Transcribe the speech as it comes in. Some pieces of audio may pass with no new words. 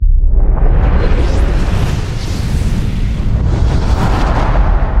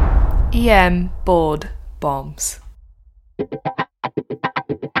EM board bombs.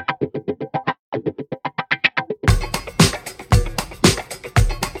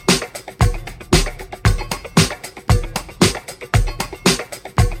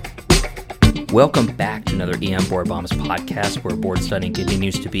 Welcome back to another EM Board Bombs podcast, where board studying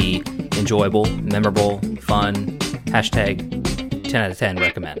continues to be enjoyable, memorable, fun, hashtag 10 out of 10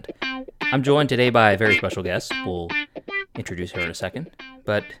 recommend. I'm joined today by a very special guest. We'll introduce her in a second.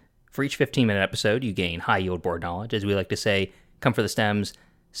 But for each 15-minute episode, you gain high-yield board knowledge. As we like to say, come for the stems,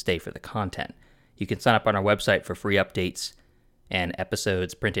 stay for the content. You can sign up on our website for free updates and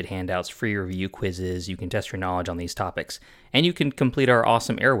episodes, printed handouts, free review quizzes. You can test your knowledge on these topics. And you can complete our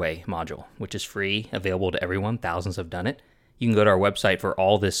awesome Airway module, which is free, available to everyone. Thousands have done it. You can go to our website for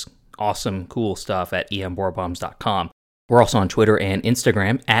all this awesome, cool stuff at emboardbombs.com. We're also on Twitter and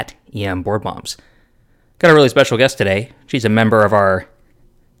Instagram at emboardbombs. Got a really special guest today. She's a member of our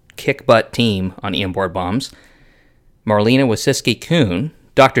kick butt team on EM Board Bombs. Marlena Wasiski-Kuhn,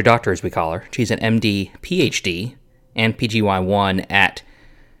 Doctor as we call her. She's an MD, PhD, and PGY1 at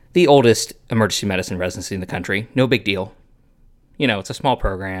the oldest emergency medicine residency in the country. No big deal. You know, it's a small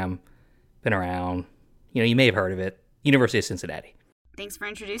program, been around. You know, you may have heard of it. University of Cincinnati. Thanks for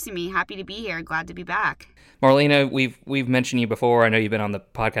introducing me. Happy to be here. Glad to be back. Marlena, we've mentioned you before. I know you've been on the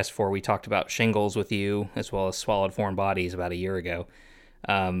podcast before. We talked about shingles with you, as well as swallowed foreign bodies about a year ago.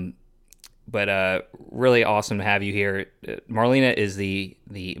 But really awesome to have you here. Marlena is the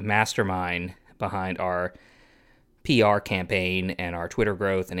mastermind behind our PR campaign and our Twitter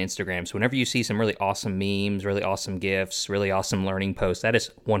growth and Instagram. So whenever you see some really awesome memes, really awesome GIFs, really awesome learning posts, that is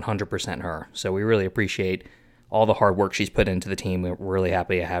 100% her. So we really appreciate all the hard work she's put into the team. We're really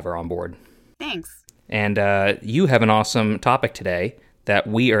happy to have her on board. Thanks. And you have an awesome topic today that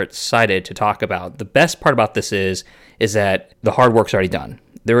we are excited to talk about. The best part about this is that the hard work's already done.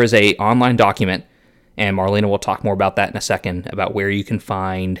 There is an online document, and Marlena will talk more about that in a second, about where you can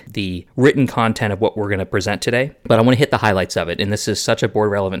find the written content of what we're going to present today. But I want to hit the highlights of it, and this is such a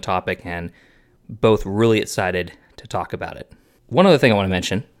board-relevant topic, and both really excited to talk about it. One other thing I want to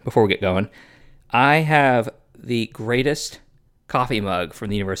mention before we get going, I have the greatest coffee mug from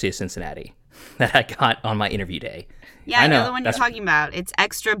the University of Cincinnati that I got on my interview day. Yeah, I know the one you're talking about. It's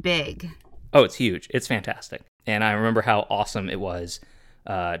extra big. Oh, it's huge. It's fantastic. And I remember how awesome it was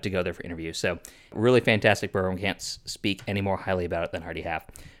to go there for interviews. So really fantastic program. Can't speak any more highly about it than I already have.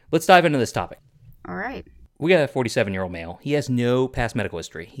 Let's dive into this topic. All right. We got a 47-year-old male. He has no past medical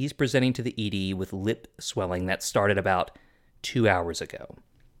history. He's presenting to the ED with lip swelling that started about 2 hours ago.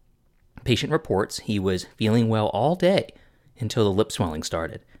 Patient reports he was feeling well all day until the lip swelling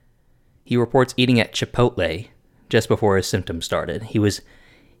started. He reports eating at Chipotle just before his symptoms started. He's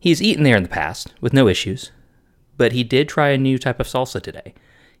eaten there in the past with no issues, but he did try a new type of salsa today.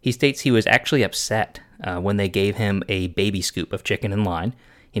 He states he was actually upset when they gave him a baby scoop of chicken in line.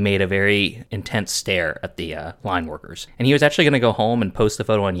 He made a very intense stare at the line workers. And he was actually going to go home and post the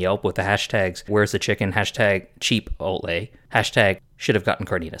photo on Yelp with the hashtags, where's the chicken, hashtag cheap Oatley, hashtag should have gotten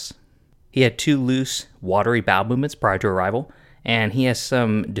carnitas. He had 2 loose, watery bowel movements prior to arrival, and he has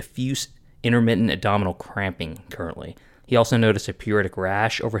some diffuse intermittent abdominal cramping currently. He also noticed a pruritic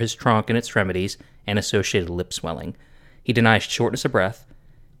rash over his trunk and extremities and associated lip swelling. He denies shortness of breath,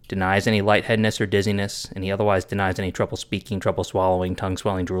 denies any lightheadedness or dizziness, and he otherwise denies any trouble speaking, trouble swallowing, tongue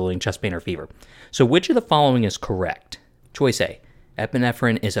swelling, drooling, chest pain, or fever. So which of the following is correct? Choice A,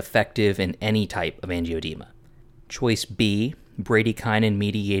 epinephrine is effective in any type of angioedema. Choice B,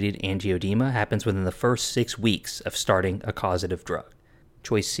 bradykinin-mediated angioedema happens within the first 6 weeks of starting a causative drug.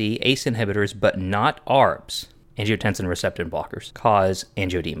 Choice C, ACE inhibitors, but not ARBs, angiotensin receptor blockers, cause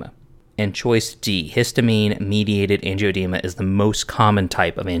angioedema. And choice D, histamine-mediated angioedema is the most common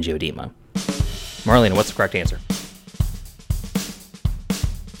type of angioedema. Marlena, what's the correct answer?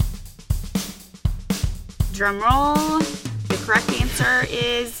 Drum roll. The correct answer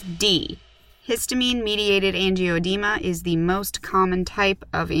is D. Histamine-mediated angioedema is the most common type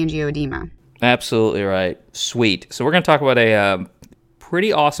of angioedema. Absolutely right. Sweet. So we're going to talk about a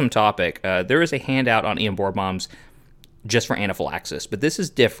pretty awesome topic. There is a handout on EM Board Bombs just for anaphylaxis, but this is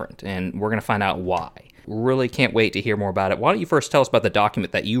different, and we're going to find out why. Really can't wait to hear more about it. Why don't you first tell us about the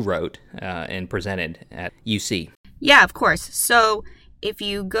document that you wrote and presented at UC? Yeah, of course. So if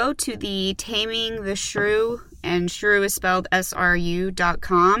you go to the Taming the Shrew, and shrew is spelled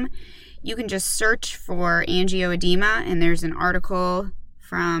SRU.com, you can just search for angioedema, and there's an article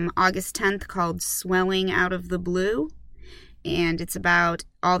from August 10th called Swelling Out of the Blue. And it's about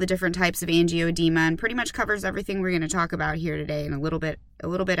all the different types of angioedema and pretty much covers everything we're going to talk about here today and a little bit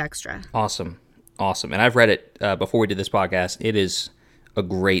extra. Awesome. And I've read it before we did this podcast. It is a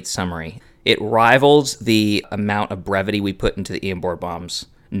great summary. It rivals the amount of brevity we put into the Ian Board-Baum's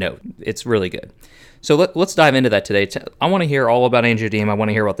note. It's really good. So let's dive into that today. I want to hear all about angioedema. I want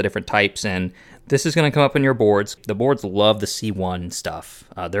to hear about the different types, and this is going to come up in your boards. The boards love the C1 stuff.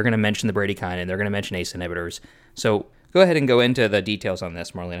 They're going to mention the bradykinin. They're going to mention ACE inhibitors. So go ahead and go into the details on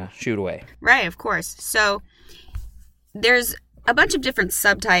this, Marlena. Shoot away. Right, of course. So there's a bunch of different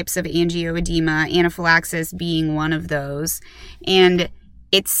subtypes of angioedema, anaphylaxis being one of those. And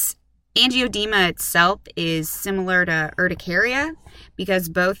angioedema itself is similar to urticaria because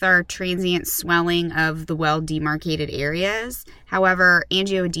both are transient swelling of the well-demarcated areas. However,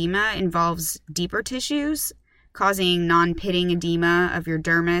 angioedema involves deeper tissues, causing non-pitting edema of your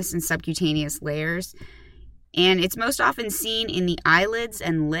dermis and subcutaneous layers. And it's most often seen in the eyelids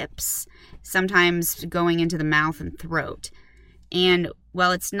and lips, sometimes going into the mouth and throat. And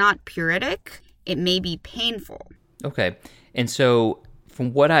while it's not pruritic, it may be painful. Okay. And so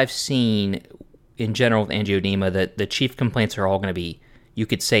from what I've seen in general with angioedema, that the chief complaints are all going to be, you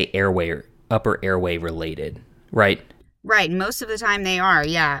could say, airway or upper airway related, right? Right. Most of the time they are,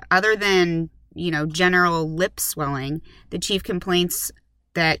 yeah. Other than, general lip swelling, the chief complaints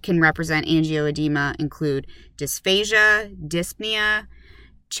that can represent angioedema include dysphagia, dyspnea,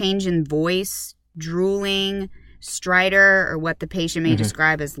 change in voice, drooling, stridor, or what the patient may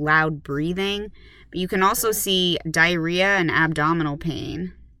describe as loud breathing. But you can also see diarrhea and abdominal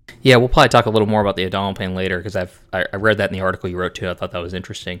pain. Yeah, we'll probably talk a little more about the abdominal pain later because I read that in the article you wrote too. I thought that was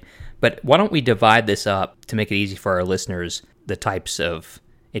interesting. But why don't we divide this up to make it easy for our listeners, the types of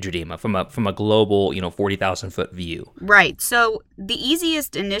angioedema from a global, 40,000 foot view. Right. So the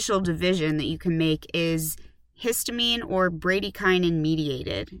easiest initial division that you can make is histamine or bradykinin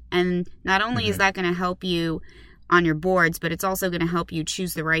mediated. And not only is that going to help you on your boards, but it's also going to help you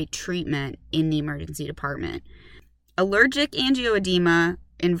choose the right treatment in the emergency department. Allergic angioedema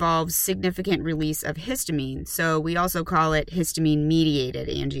involves significant release of histamine, so we also call it histamine-mediated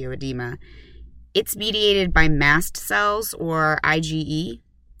angioedema. It's mediated by mast cells, or IgE,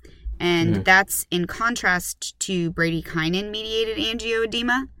 and that's in contrast to bradykinin-mediated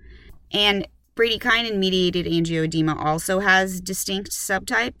angioedema. And bradykinin-mediated angioedema also has distinct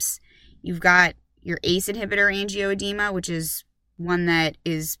subtypes. You've got your ACE inhibitor angioedema, which is one that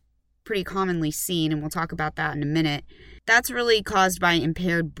is pretty commonly seen, and we'll talk about that in a minute. That's really caused by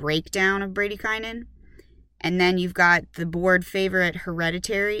impaired breakdown of bradykinin. And then you've got the board favorite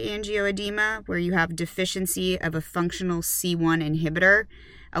hereditary angioedema, where you have deficiency of a functional C1 inhibitor,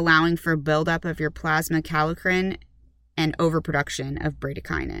 allowing for buildup of your plasma kallikrein and overproduction of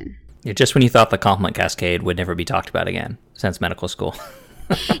bradykinin. Yeah, just when you thought the complement cascade would never be talked about again since medical school.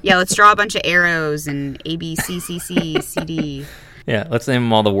 Yeah, let's draw a bunch of arrows and A, B, C, C, C, C, D. Yeah, let's name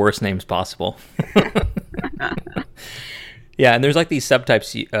them all the worst names possible. Yeah, and there's like these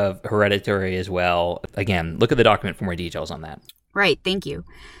subtypes of hereditary as well. Again, look at the document for more details on that. Right, thank you.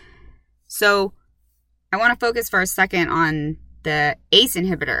 So I want to focus for a second on the ACE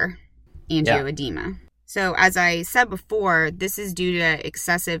inhibitor angioedema. Yeah. So as I said before, this is due to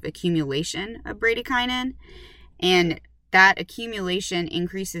excessive accumulation of bradykinin, and that accumulation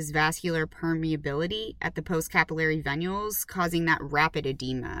increases vascular permeability at the postcapillary venules, causing that rapid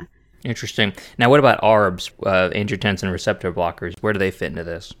edema. Interesting. Now, what about ARBs, angiotensin receptor blockers? Where do they fit into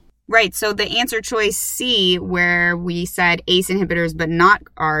this? Right. So the answer choice C, where we said ACE inhibitors but not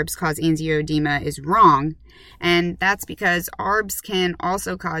ARBs cause angioedema, is wrong. And that's because ARBs can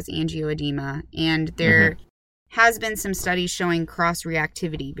also cause angioedema. And there has been some studies showing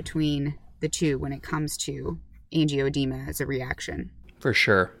cross-reactivity between the two when it comes to angioedema as a reaction. For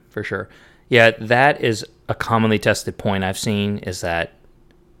sure. Yeah, that is a commonly tested point I've seen, is that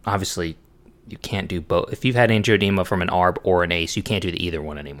obviously you can't do both. If you've had angioedema from an ARB or an ACE, you can't do either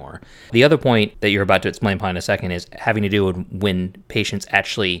one anymore. The other point that you're about to explain in a second is having to do with when patients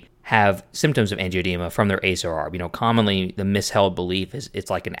actually have symptoms of angioedema from their ACE or ARB. Commonly the misheld belief is it's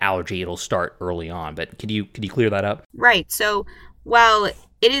like an allergy, it'll start early on. But could you clear that up? Right. So while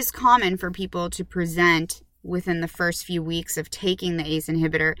it is common for people to present within the first few weeks of taking the ACE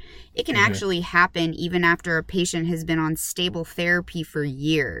inhibitor, it can actually happen even after a patient has been on stable therapy for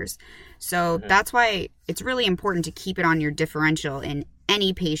years. So that's why it's really important to keep it on your differential in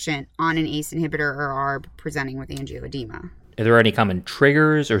any patient on an ACE inhibitor or ARB presenting with angioedema. Are there any common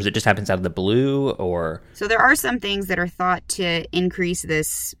triggers, or is it just happens out of the blue? Or so there are some things that are thought to increase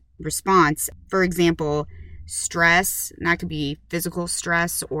this response. For example, stress, and that could be physical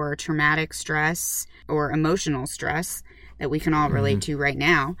stress or traumatic stress or emotional stress that we can all relate to right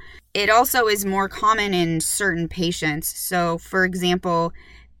now. It also is more common in certain patients. So, for example,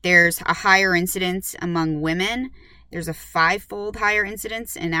 there's a higher incidence among women, There's a 5-fold higher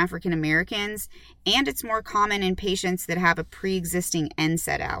incidence in African Americans, and it's more common in patients that have a pre-existing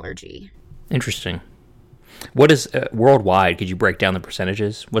NSAID allergy. Interesting. What is worldwide? Could you break down the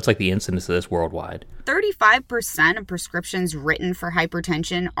percentages? What's like the incidence of this worldwide? 35% of prescriptions written for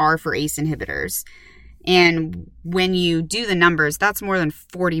hypertension are for ACE inhibitors. And when you do the numbers, that's more than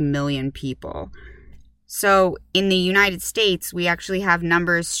 40 million people. So in the United States, we actually have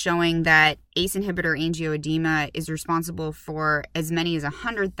numbers showing that ACE inhibitor angioedema is responsible for as many as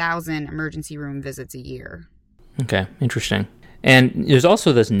 100,000 emergency room visits a year. Okay, interesting. And there's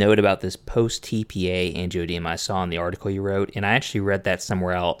also this note about this post-TPA angioedema I saw in the article you wrote, and I actually read that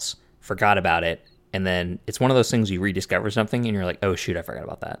somewhere else, forgot about it, and then it's one of those things you rediscover something, and you're like, oh, shoot, I forgot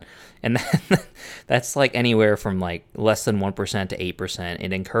about that. And then that's like anywhere from like less than 1% to 8%.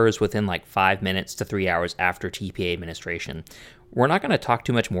 It occurs within like 5 minutes to 3 hours after TPA administration. We're not going to talk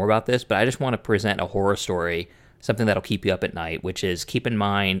too much more about this, but I just want to present a horror story, something that'll keep you up at night, which is keep in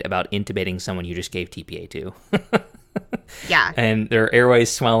mind about intubating someone you just gave TPA to. Yeah. And their airways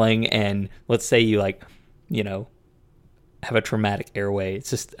swelling, and let's say you have a traumatic airway. It's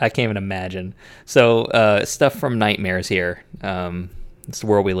just, I can't even imagine. So stuff from nightmares here. It's the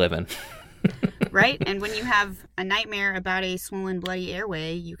world we live in. Right? And when you have a nightmare about a swollen, bloody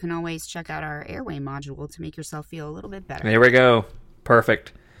airway, you can always check out our airway module to make yourself feel a little bit better. There we go.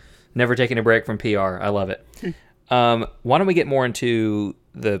 Perfect. Never taking a break from PR. I love it. Why don't we get more into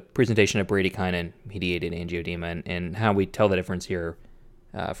the presentation of bradykinin-mediated angioedema and how we tell the difference here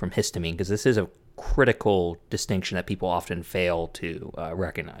from histamine, because this is a critical distinction that people often fail to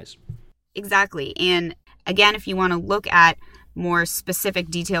recognize. Exactly. And again, if you want to look at more specific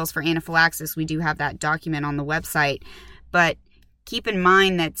details for anaphylaxis, we do have that document on the website. But keep in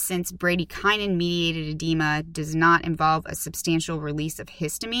mind that since bradykinin-mediated edema does not involve a substantial release of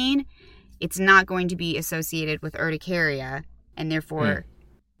histamine, it's not going to be associated with urticaria and therefore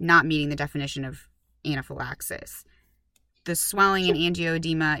not meeting the definition of anaphylaxis. The swelling in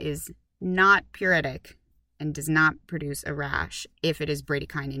angioedema is not pruritic and does not produce a rash if it is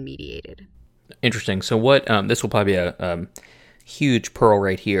bradykinin-mediated. Interesting. So what, this will probably be a huge pearl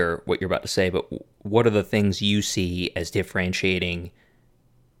right here, what you're about to say, but what are the things you see as differentiating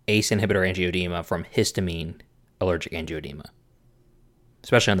ACE inhibitor angioedema from histamine allergic angioedema?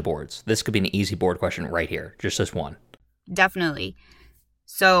 Especially on the boards. This could be an easy board question right here, just this one. Definitely.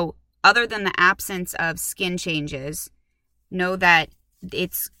 So other than the absence of skin changes, know that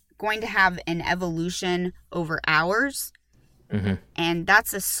it's going to have an evolution over hours, and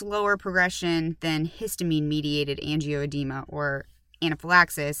that's a slower progression than histamine-mediated angioedema or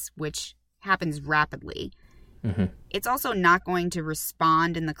anaphylaxis, which happens rapidly. It's also not going to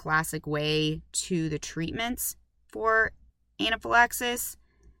respond in the classic way to the treatments for anaphylaxis,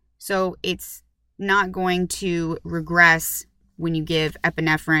 so it's not going to regress when you give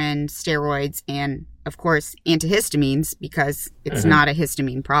epinephrine, steroids, and, of course, antihistamines, because it's not a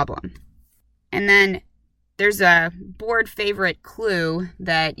histamine problem. And then there's a board favorite clue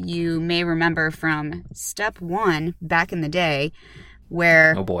that you may remember from step 1 back in the day,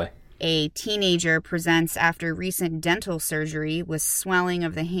 where a teenager presents after recent dental surgery with swelling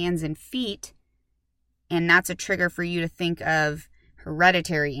of the hands and feet, and that's a trigger for you to think of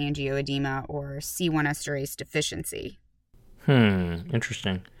hereditary angioedema or C1 esterase deficiency.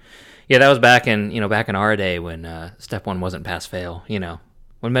 Interesting. Yeah, that was back in our day when step 1 wasn't pass fail,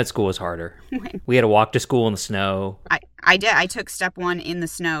 when med school was harder. We had to walk to school in the snow. I did. I took step 1 in the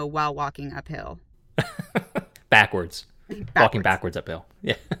snow while walking uphill. Backwards. Walking backwards uphill.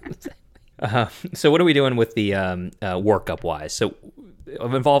 Yeah. So what are we doing with the workup wise? So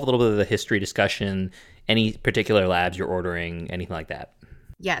I've involved a little bit of the history discussion, any particular labs you're ordering, anything like that.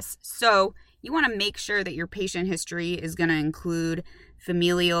 Yes. So you want to make sure that your patient history is going to include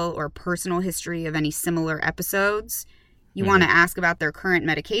familial or personal history of any similar episodes. You want to ask about their current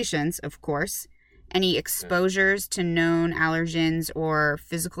medications, of course, any exposures to known allergens or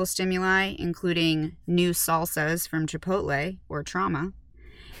physical stimuli, including new salsas from Chipotle or trauma,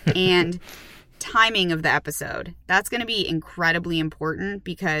 and timing of the episode. That's going to be incredibly important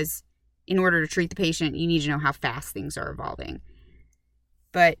because in order to treat the patient, you need to know how fast things are evolving.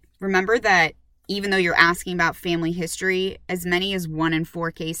 But remember that even though you're asking about family history, as many as 1 in 4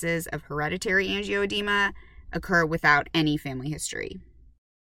 cases of hereditary angioedema occur without any family history.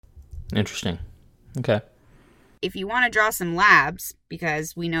 Interesting. Okay. If you want to draw some labs,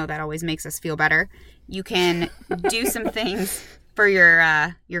 because we know that always makes us feel better, you can do some things for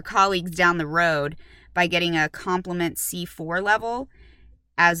your colleagues down the road by getting a complement C4 level,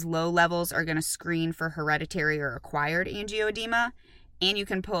 as low levels are going to screen for hereditary or acquired angioedema. And you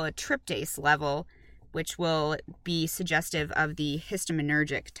can pull a tryptase level, which will be suggestive of the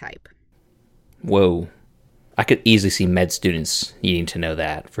histaminergic type. Whoa. I could easily see med students needing to know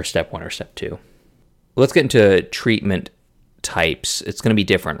that for step 1 or step 2. Let's get into treatment types. It's going to be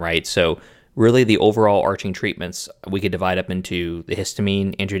different, right? So really the overall arching treatments, we could divide up into the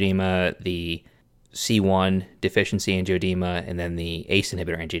histamine angioedema, the C1 deficiency angioedema, and then the ACE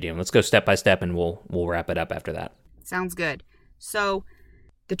inhibitor angioedema. Let's go step by step and we'll wrap it up after that. Sounds good. So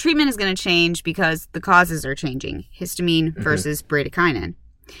the treatment is going to change because the causes are changing. Histamine versus bradykinin.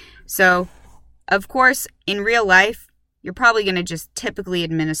 So, of course, in real life, you're probably going to just typically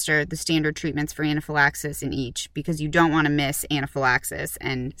administer the standard treatments for anaphylaxis in each because you don't want to miss anaphylaxis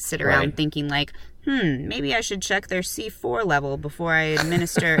and sit around thinking like, maybe I should check their C4 level before I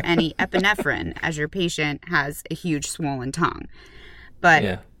administer any epinephrine as your patient has a huge swollen tongue.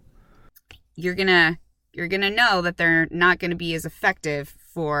 But you're going to know that they're not going to be as effective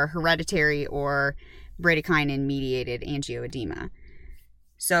for hereditary or bradykinin-mediated angioedema.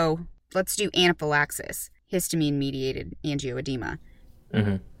 So let's do anaphylaxis, histamine-mediated angioedema.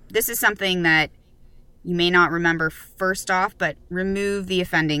 This is something that you may not remember first off, but remove the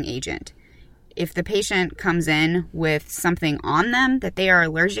offending agent. If the patient comes in with something on them that they are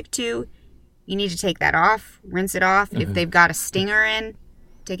allergic to, you need to take that off, rinse it off. If they've got a stinger in,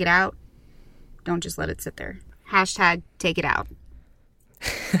 take it out. Don't just let it sit there. Hashtag take it out.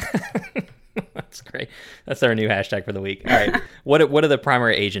 That's great. That's our new hashtag for the week. All right. What are the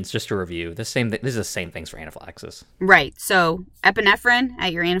primary agents, just to review? This is the same things for anaphylaxis. Right. So epinephrine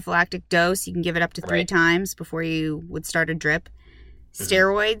at your anaphylactic dose, you can give it up to 3 times before you would start a drip.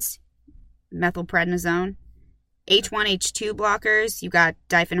 Steroids, methylprednisone. H1, H2 blockers, you got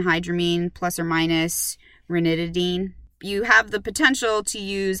diphenhydramine plus or minus ranitidine. You have the potential to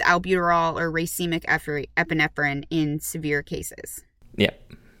use albuterol or racemic epinephrine in severe cases. Yeah,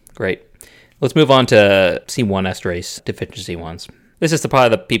 great. Let's move on to C1 esterase deficiency ones. This is probably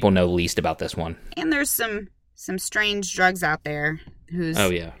the people know least about this one. And there's some strange drugs out there whose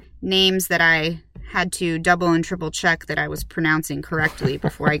names that I had to double and triple check that I was pronouncing correctly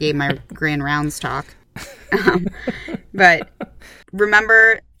before I gave my grand rounds talk. But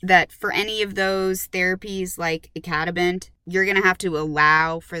remember that for any of those therapies like icatibant, you're going to have to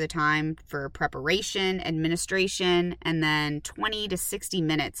allow for the time for preparation, administration, and then 20 to 60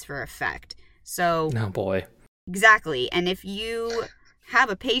 minutes for effect. So, oh boy. Exactly. And if you have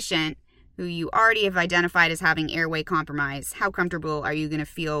a patient who you already have identified as having airway compromise, how comfortable are you going to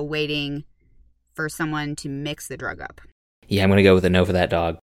feel waiting for someone to mix the drug up? Yeah, I'm going to go with a no for that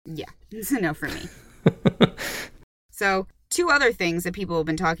dog. Yeah, it's a no for me. So, 2 other things that people have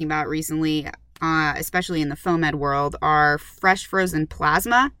been talking about recently, especially in the FOAMed world, are fresh frozen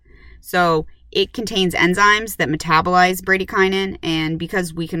plasma. So it contains enzymes that metabolize bradykinin, and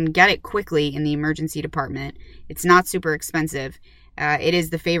because we can get it quickly in the emergency department, it's not super expensive. It is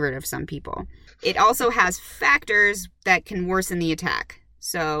the favorite of some people. It also has factors that can worsen the attack.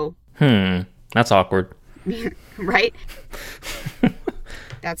 So that's awkward. Right?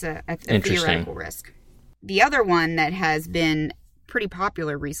 That's a theoretical risk. The other one that has been pretty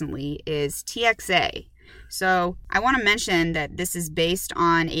popular recently is TXA. So I want to mention that this is based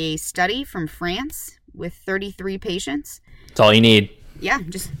on a study from France with 33 patients. That's all you need. Yeah,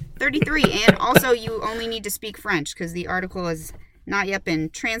 just 33. And also you only need to speak French because the article has not yet been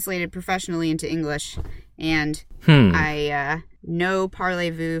translated professionally into English. And I no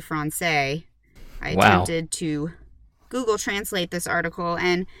parlez-vous français. I attempted to Google translate this article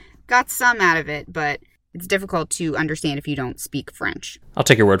and got some out of it, but it's difficult to understand if you don't speak French. I'll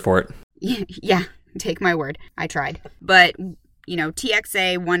take your word for it. Yeah, take my word. I tried. But,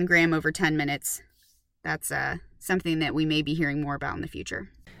 TXA 1 gram over 10 minutes, that's something that we may be hearing more about in the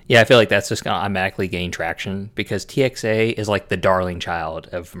future. Yeah, I feel like that's just going to automatically gain traction because TXA is like the darling child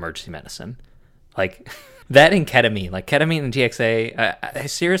of emergency medicine. Like that and ketamine. Like ketamine and TXA, I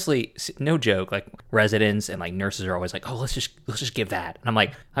seriously, no joke, like residents and like nurses are always like, oh, let's just give that. And I'm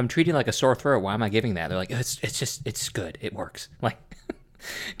like, I'm treating like a sore throat. Why am I giving that? They're like, it's good. It works. Like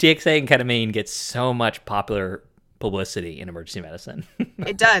TXA and ketamine get so much popular publicity in emergency medicine.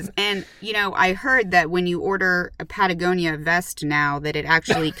 It does. And, I heard that when you order a Patagonia vest now, that it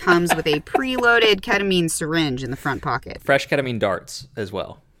actually comes with a preloaded ketamine syringe in the front pocket. Fresh ketamine darts as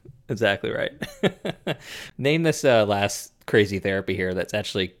well. Exactly right. Name this last crazy therapy here that's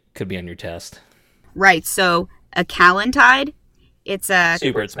actually could be on your test. Right. So a Calantide, it's a...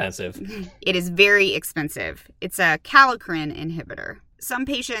 super expensive. It is very expensive. It's a kallikrein inhibitor. Some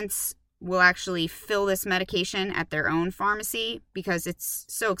patients will actually fill this medication at their own pharmacy because it's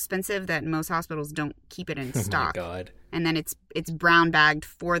so expensive that most hospitals don't keep it in stock. Oh my God. And then it's brown bagged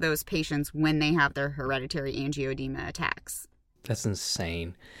for those patients when they have their hereditary angioedema attacks. That's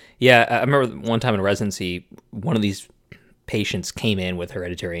insane. Yeah, I remember one time in residency, one of these patients came in with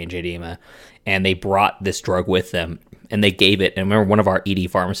hereditary angioedema, and they brought this drug with them, and they gave it. And I remember one of our ED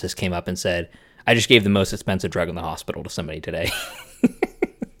pharmacists came up and said, I just gave the most expensive drug in the hospital to somebody today.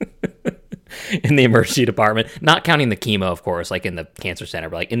 In the emergency department, not counting the chemo, of course, like in the cancer center,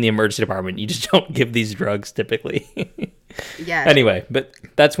 but like in the emergency department, you just don't give these drugs typically. Yeah. Anyway, but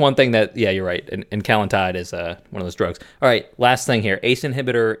that's one thing that, yeah, you're right. And Calantide is one of those drugs. All right, last thing here. ACE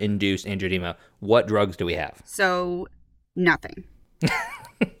inhibitor-induced angioedema. What drugs do we have? So, nothing.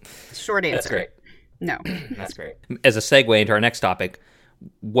 Short answer. That's great. No. That's great. As a segue into our next topic,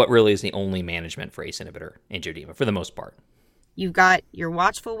 what really is the only management for ACE inhibitor angioedema, for the most part? You've got your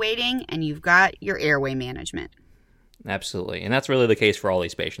watchful waiting, and you've got your airway management. Absolutely. And that's really the case for all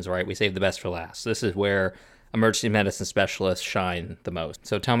these patients, right? We save the best for last. This is where emergency medicine specialists shine the most.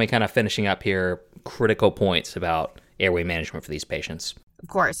 So tell me, kind of finishing up here, critical points about airway management for these patients. Of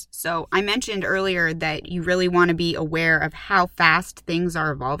course. So I mentioned earlier that you really want to be aware of how fast things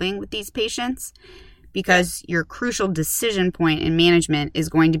are evolving with these patients, because your crucial decision point in management is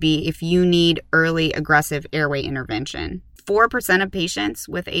going to be if you need early aggressive airway intervention. 4% of patients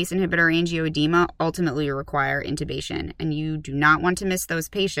with ACE inhibitor angioedema ultimately require intubation, and you do not want to miss those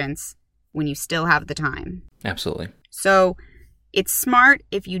patients when you still have the time. Absolutely. So it's smart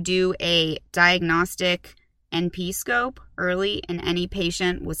if you do a diagnostic NP scope early in any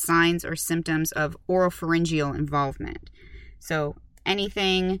patient with signs or symptoms of oropharyngeal involvement. So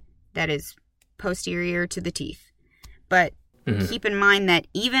anything that is posterior to the teeth. But keep in mind that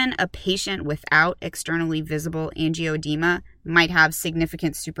even a patient without externally visible angioedema might have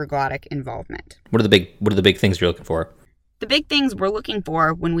significant supraglottic involvement. What are the big things you're looking for? The big things we're looking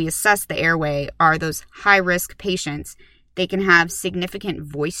for when we assess the airway are those high-risk patients. They can have significant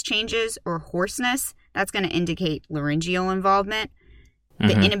voice changes or hoarseness. That's going to indicate laryngeal involvement.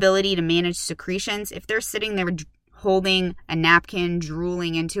 The inability to manage secretions. If they're sitting there holding a napkin,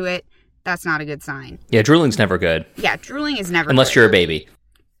 drooling into it, that's not a good sign. Yeah, drooling's never good. Yeah, drooling is never Unless good. you're a baby.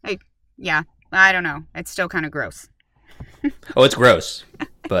 Yeah, I don't know. It's still kind of gross. Oh, it's gross.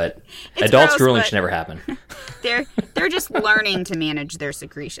 But It's adults gross, drooling but should never happen. They're just learning to manage their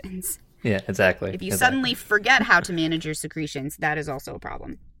secretions. Yeah, exactly. If you suddenly forget how to manage your secretions, that is also a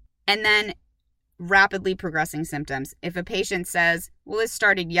problem. And then rapidly progressing symptoms. If a patient says, well, this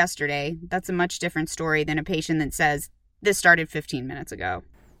started yesterday, that's a much different story than a patient that says, this started 15 minutes ago.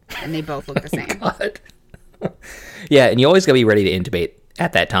 And they both look the same. God. Yeah, and you always got to be ready to intubate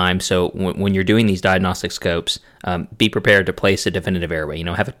at that time. So when you're doing these diagnostic scopes, be prepared to place a definitive airway.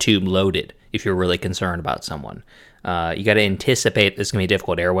 Have a tube loaded if you're really concerned about someone. You got to anticipate this is going to be a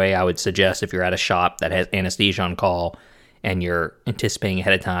difficult airway. I would suggest if you're at a shop that has anesthesia on call and you're anticipating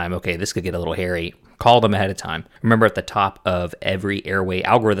ahead of time, okay, this could get a little hairy, call them ahead of time. Remember, at the top of every airway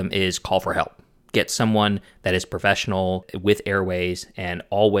algorithm is call for help. Get someone that is professional with airways and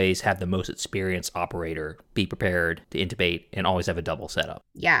always have the most experienced operator. Be prepared to intubate and always have a double setup.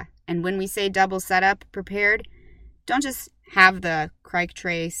 Yeah, and when we say double setup, prepared, don't just have the crike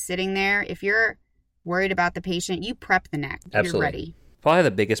tray sitting there. If you're worried about the patient, you prep the neck. Absolutely. You're ready. Probably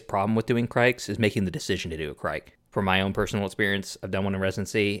the biggest problem with doing crikes is making the decision to do a crike. From my own personal experience, I've done one in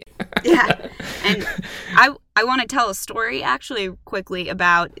residency. Yeah, and I want to tell a story actually quickly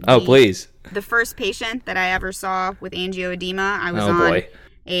about Please. The first patient that I ever saw with angioedema. I was on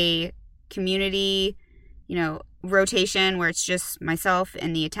a community, rotation where it's just myself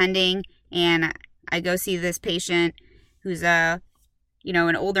and the attending, and I go see this patient who's an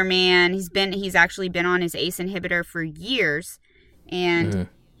older man. He's actually been on his ACE inhibitor for years, and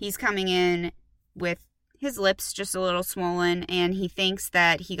he's coming in with his lips just a little swollen, and he thinks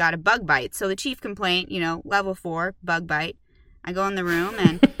that he got a bug bite. So the chief complaint, level 4, bug bite. I go in the room,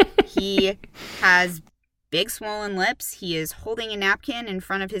 and he has big swollen lips. He is holding a napkin in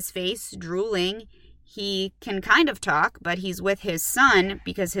front of his face, drooling. He can kind of talk, but he's with his son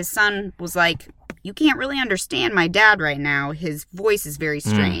because his son was like, you can't really understand my dad right now. His voice is very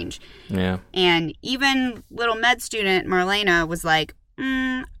strange. Yeah. And even little med student Marlena was like,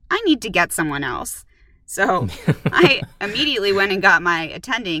 I need to get someone else. So I immediately went and got my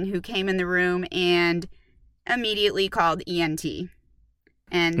attending, who came in the room and immediately called ENT.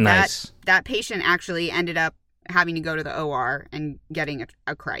 And nice. that patient actually ended up having to go to the OR and getting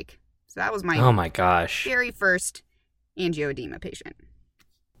a crike. So that was my gosh, very first angioedema patient.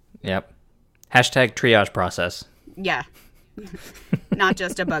 Yep. # triage process. Yeah. Not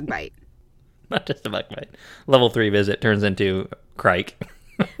just a bug bite. Not just a bug bite. Level 3 visit turns into crike.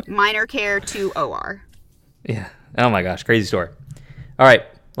 Minor care to OR. Yeah. Oh my gosh, crazy story. All right,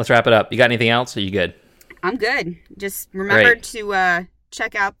 let's wrap it up. You got anything else? Or are you good? I'm good. Just remember Great. to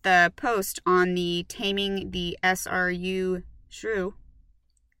check out the post on the Taming the SRU Shrew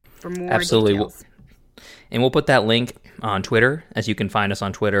for more Absolutely. details. And we'll put that link on Twitter, as you can find us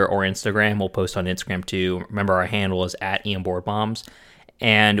on Twitter or Instagram. We'll post on Instagram too. Remember, our handle is @EonBoardBombs.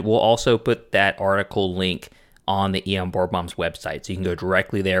 And we'll also put that article link on the Eon Board Bombs website. So you can go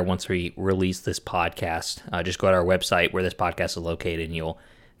directly there once we release this podcast. Just go to our website where this podcast is located, and you'll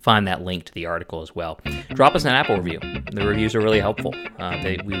find that link to the article as well. Drop us an Apple review. The reviews are really helpful.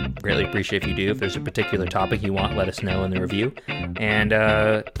 We greatly appreciate if you do. If there's a particular topic you want, let us know in the review. And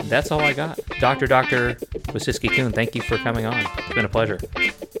that's all I got. Dr. Wasiski-Kuhn, thank you for coming on. It's been a pleasure.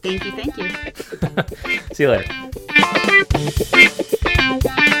 Thank you. See you later.